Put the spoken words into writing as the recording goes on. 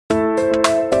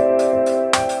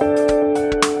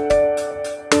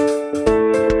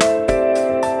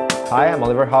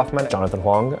Oliver Hoffman, Jonathan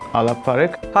Huang, Alap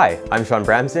Parekh. Hi, I'm Sean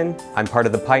Bramson. I'm part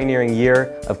of the pioneering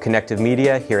year of Connective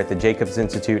Media here at the Jacobs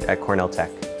Institute at Cornell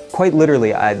Tech. Quite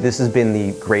literally, this has been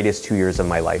the greatest 2 years of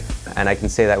my life, and I can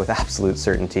say that with absolute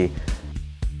certainty.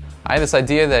 I had this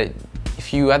idea that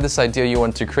if you had this idea you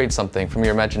wanted to create something from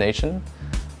your imagination,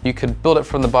 you could build it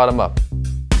from the bottom up.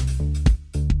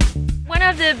 One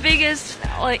of the biggest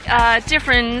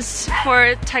difference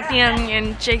for Technion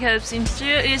and Jacobs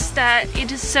Institute is that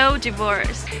it is so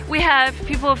diverse. We have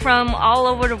people from all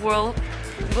over the world.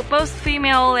 Both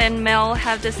female and male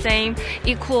have the same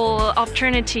equal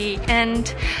opportunity,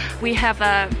 and we have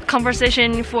a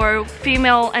conversation for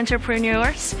female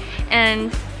entrepreneurs,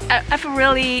 and I feel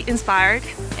really inspired,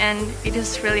 and it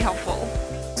is really helpful.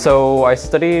 So I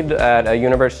studied at a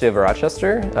University of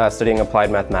Rochester, studying applied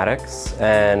mathematics,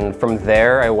 and from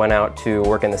there I went out to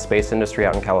work in the space industry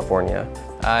out in California.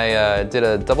 I did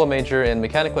a double major in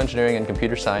mechanical engineering and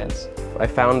computer science. I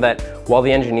found that while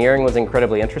the engineering was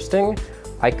incredibly interesting,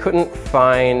 I couldn't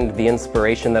find the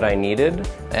inspiration that I needed.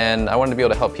 And I wanted to be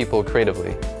able to help people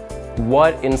creatively.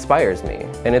 What inspires me?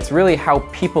 And it's really how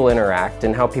people interact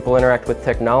and how people interact with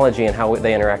technology and how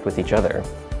they interact with each other.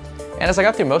 And as I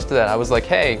got through most of that, I was like,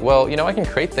 hey, well, you know, I can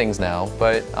create things now,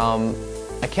 but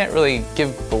I can't really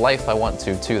give the life I want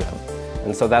to them.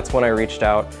 And so that's when I reached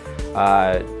out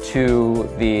to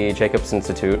the Jacobs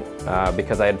Institute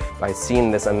because I'd seen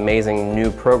this amazing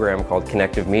new program called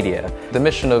Connective Media. The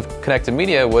mission of Connective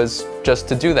Media was just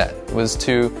to do that. It was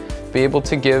to be able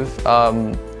to give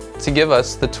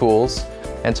us the tools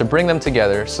and to bring them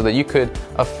together so that you could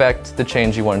affect the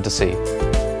change you wanted to see.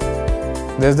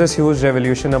 There's this huge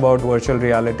revolution about virtual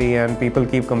reality, and people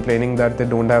keep complaining that they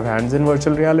don't have hands in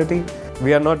virtual reality.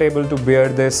 We are not able to bear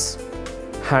this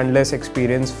handless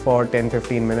experience for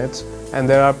 10-15 minutes, and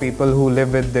there are people who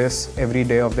live with this every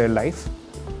day of their life.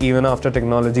 Even after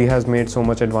technology has made so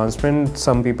much advancement,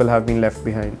 some people have been left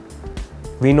behind.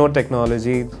 We know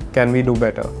technology, can we do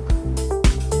better?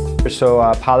 So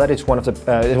Palette is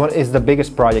is the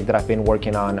biggest project that I've been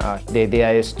working on. The idea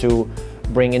is to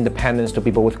bring independence to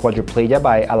people with quadriplegia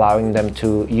by allowing them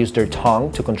to use their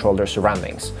tongue to control their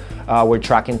surroundings. We're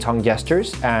tracking tongue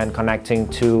gestures and connecting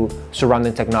to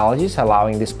surrounding technologies,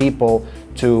 allowing these people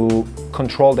to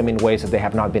control them in ways that they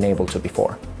have not been able to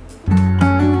before.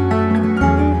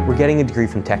 We're getting a degree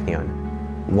from Technion.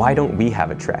 Why don't we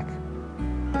have a trek?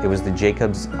 It was the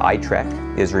Jacobs iTrek,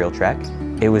 Israel trek.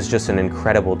 It was just an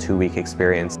incredible 2-week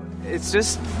experience. It's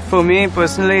just, for me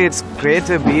personally, it's great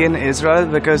to be in Israel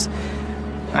because,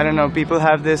 I don't know, people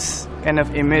have this kind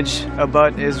of image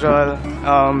about Israel,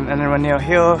 and then when you're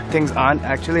here, things aren't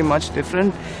actually much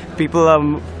different. People are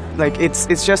like,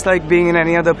 it's just like being in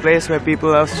any other place where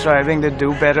people are striving to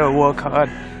do better, work hard.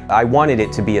 I wanted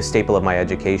it to be a staple of my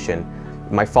education.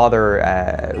 My father,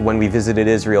 when we visited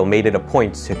Israel, made it a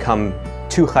point to come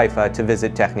to Haifa to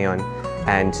visit Technion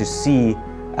and to see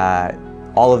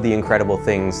all of the incredible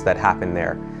things that happen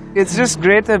there. It's just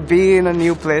great to be in a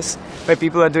new place where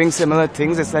people are doing similar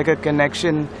things. It's like a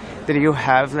connection that you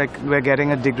have, like we're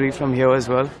getting a degree from here as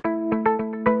well.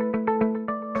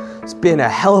 It's been a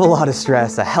hell of a lot of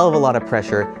stress, a hell of a lot of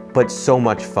pressure, but so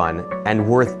much fun and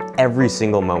worth every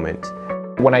single moment.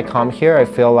 When I come here, I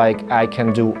feel like I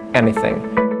can do anything.